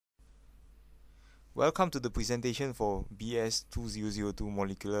Welcome to the presentation for BS 2002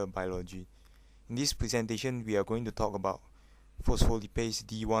 Molecular Biology. In this presentation, we are going to talk about phospholipase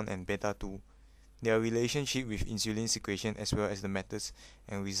D1 and beta 2, their relationship with insulin secretion as well as the methods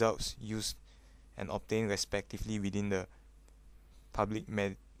and results used and obtained respectively within the public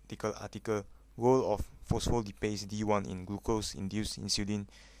medical article Role of phospholipase D1 in glucose-induced insulin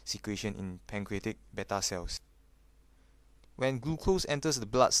secretion in pancreatic beta cells. When glucose enters the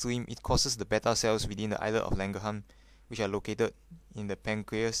bloodstream, it causes the beta cells within the islet of Langerhans, which are located in the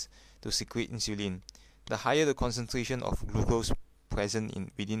pancreas, to secrete insulin. The higher the concentration of glucose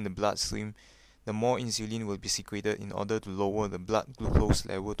present within the bloodstream, the more insulin will be secreted in order to lower the blood glucose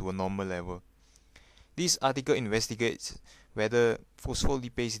level to a normal level. This article investigates whether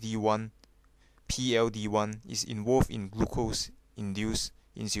phospholipase D1, PLD1, is involved in glucose-induced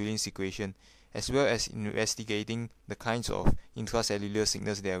insulin secretion, as well as investigating the kinds of intracellular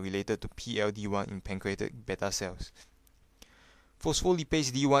signals that are related to PLD1 in pancreatic beta cells.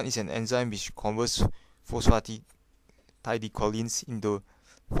 Phospholipase D1 is an enzyme which converts phosphatidylcholines into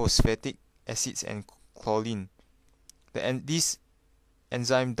phosphatic acids and choline. This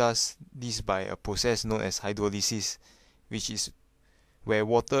enzyme does this by a process known as hydrolysis, which is where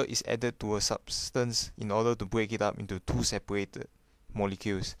water is added to a substance in order to break it up into two separated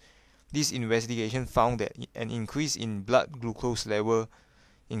molecules. This investigation found that an increase in blood glucose level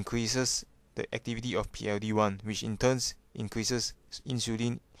increases the activity of PLD1, which in turn increases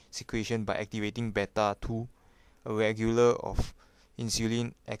insulin secretion by activating beta 2, a regulator of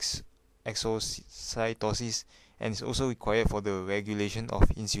insulin exocytosis, and is also required for the regulation of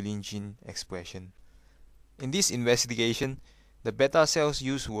insulin gene expression. In this investigation, the beta cells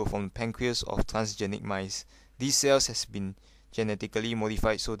used were from the pancreas of transgenic mice. These cells has been genetically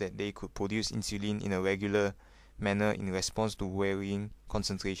modified so that they could produce insulin in a regular manner in response to varying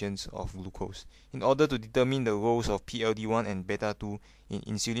concentrations of glucose. In order to determine the roles of PLD1 and beta 2 in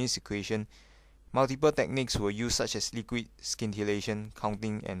insulin secretion, multiple techniques were used such as liquid scintillation,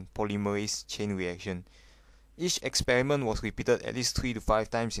 counting, and polymerase chain reaction. Each experiment was repeated at least 3 to 5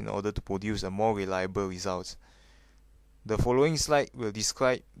 times in order to produce a more reliable results. The following slide will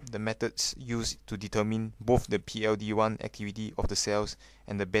describe the methods used to determine both the PLD1 activity of the cells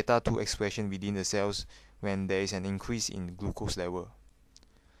and the beta 2 expression within the cells when there is an increase in glucose level.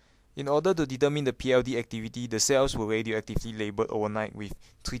 In order to determine the PLD activity, the cells were radioactively labeled overnight with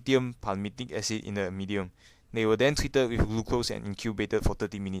tritium palmitic acid in the medium. They were then treated with glucose and incubated for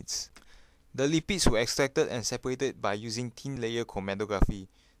 30 minutes. The lipids were extracted and separated by using thin layer chromatography.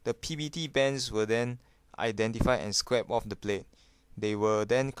 The PBT bands were then identified and scraped off the plate. They were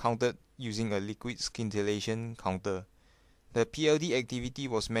then counted using a liquid scintillation counter. The PLD activity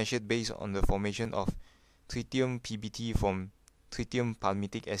was measured based on the formation of tritium PBT from tritium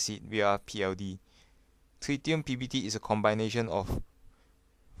palmitic acid via PLD. Tritium PBT is a combination of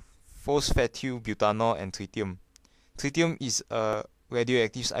phosphatidylbutanol and tritium. Tritium is a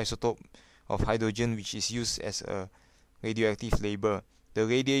radioactive isotope of hydrogen which is used as a radioactive label. The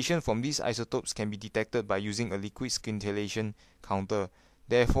radiation from these isotopes can be detected by using a liquid scintillation counter,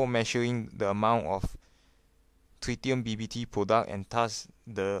 therefore measuring the amount of tritium BBT product and thus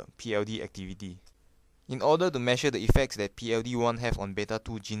the PLD activity. In order to measure the effects that PLD1 have on beta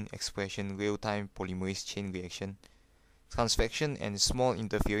 2 gene expression, real-time polymerase chain reaction, transfection, and small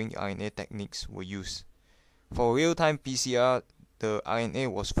interfering RNA techniques were used. For real-time PCR, the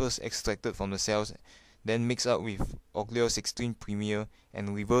RNA was first extracted from the cells, then mixed up with Oglio-16 primer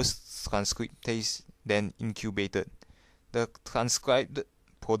and reverse transcriptase, then incubated. The transcribed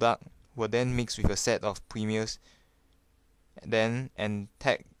product were then mixed with a set of primers and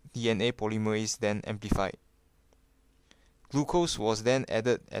tagged DNA polymerase, then amplified. Glucose was then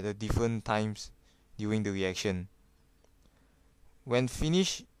added at different times during the reaction. When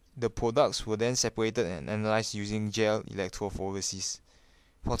finished, the products were then separated and analyzed using gel electrophoresis.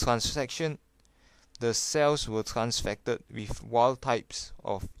 For transfection, the cells were transfected with wild types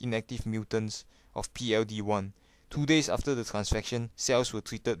of inactive mutants of PLD1. 2 days after the transfection, cells were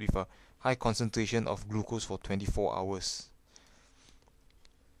treated with a high concentration of glucose for 24 hours.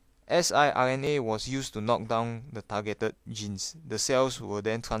 siRNA was used to knock down the targeted genes. The cells were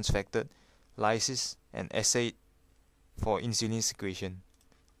then transfected, lysed, and assayed for insulin secretion.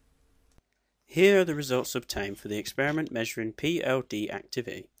 Here are the results obtained for the experiment measuring PLD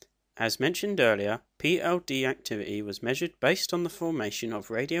activity. As mentioned earlier, PLD activity was measured based on the formation of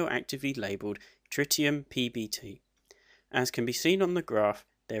radioactively labelled tritium PBT. As can be seen on the graph,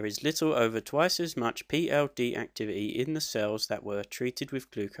 there is little over twice as much PLD activity in the cells that were treated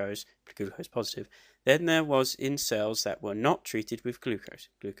with glucose positive, than there was in cells that were not treated with glucose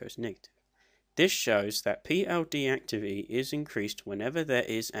negative. This shows that PLD activity is increased whenever there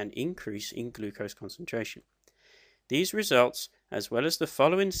is an increase in glucose concentration. These results, as well as the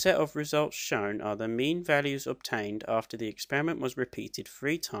following set of results shown, are the mean values obtained after the experiment was repeated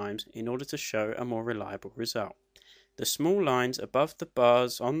 3 times in order to show a more reliable result. The small lines above the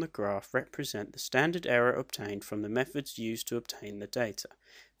bars on the graph represent the standard error obtained from the methods used to obtain the data,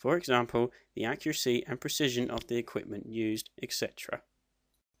 for example, the accuracy and precision of the equipment used, etc.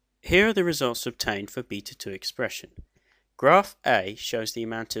 Here are the results obtained for beta-2 expression. Graph A shows the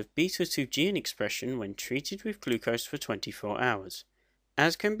amount of beta-2 gene expression when treated with glucose for 24 hours.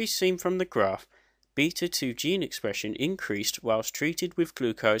 As can be seen from the graph, beta-2 gene expression increased whilst treated with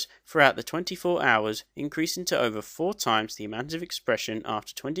glucose throughout the 24 hours, increasing to over 4 times the amount of expression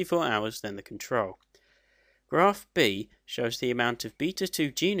after 24 hours than the control. Graph B shows the amount of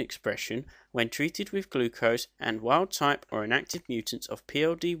beta-2 gene expression when treated with glucose and wild-type or inactive mutants of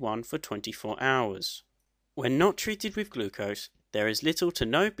PLD1 for 24 hours. When not treated with glucose, there is little to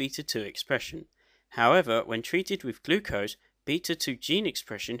no beta-2 expression. However, when treated with glucose, beta-2 gene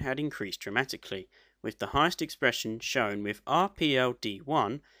expression had increased dramatically, with the highest expression shown with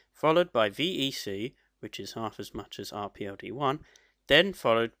rPLD1, followed by VEC, which is half as much as rPLD1, then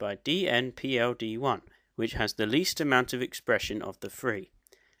followed by DNPLD1, which has the least amount of expression of the 3.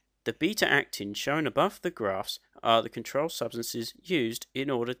 The beta-actins shown above the graphs are the control substances used in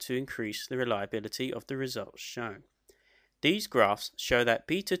order to increase the reliability of the results shown. These graphs show that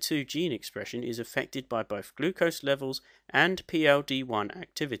beta-2 gene expression is affected by both glucose levels and PLD1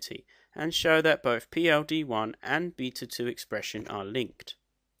 activity, and show that both PLD1 and beta-2 expression are linked.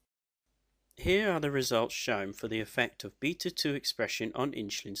 Here are the results shown for the effect of beta-2 expression on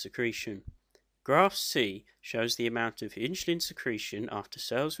insulin secretion. Graph C shows the amount of insulin secretion after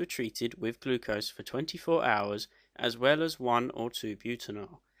cells were treated with glucose for 24 hours, as well as 1 or 2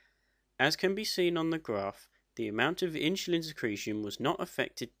 butanol. As can be seen on the graph, the amount of insulin secretion was not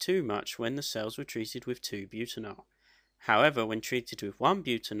affected too much when the cells were treated with 2 butanol. However, when treated with 1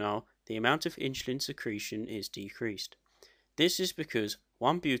 butanol, the amount of insulin secretion is decreased. This is because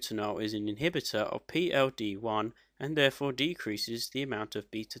 1 butanol is an inhibitor of PLD1 and therefore decreases the amount of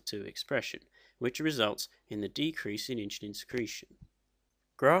beta-2 expression, which results in the decrease in insulin secretion.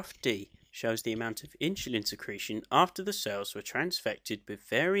 Graph D shows the amount of insulin secretion after the cells were transfected with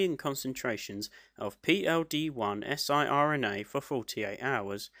varying concentrations of PLD1 siRNA for 48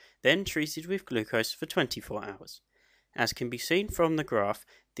 hours, then treated with glucose for 24 hours. As can be seen from the graph,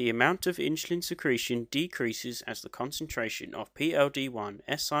 the amount of insulin secretion decreases as the concentration of PLD1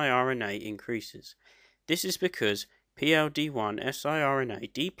 siRNA increases. This is because PLD1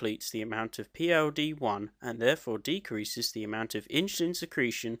 siRNA depletes the amount of PLD1 and therefore decreases the amount of insulin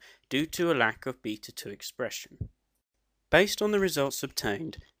secretion due to a lack of beta-2 expression. Based on the results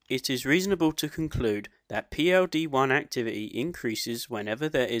obtained, it is reasonable to conclude that PLD1 activity increases whenever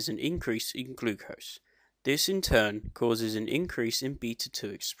there is an increase in glucose. This in turn causes an increase in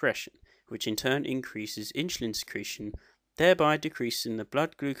beta-2 expression, which in turn increases insulin secretion, thereby decreasing the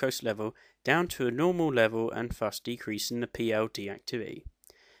blood glucose level down to a normal level and thus decreasing the PLD activity.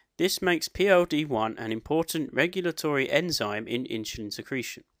 This makes PLD1 an important regulatory enzyme in insulin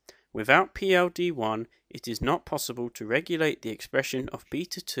secretion. Without PLD1, it is not possible to regulate the expression of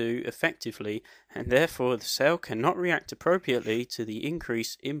beta-2 effectively, and therefore the cell cannot react appropriately to the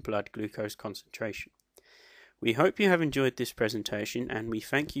increase in blood glucose concentration. We hope you have enjoyed this presentation and we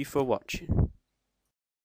thank you for watching.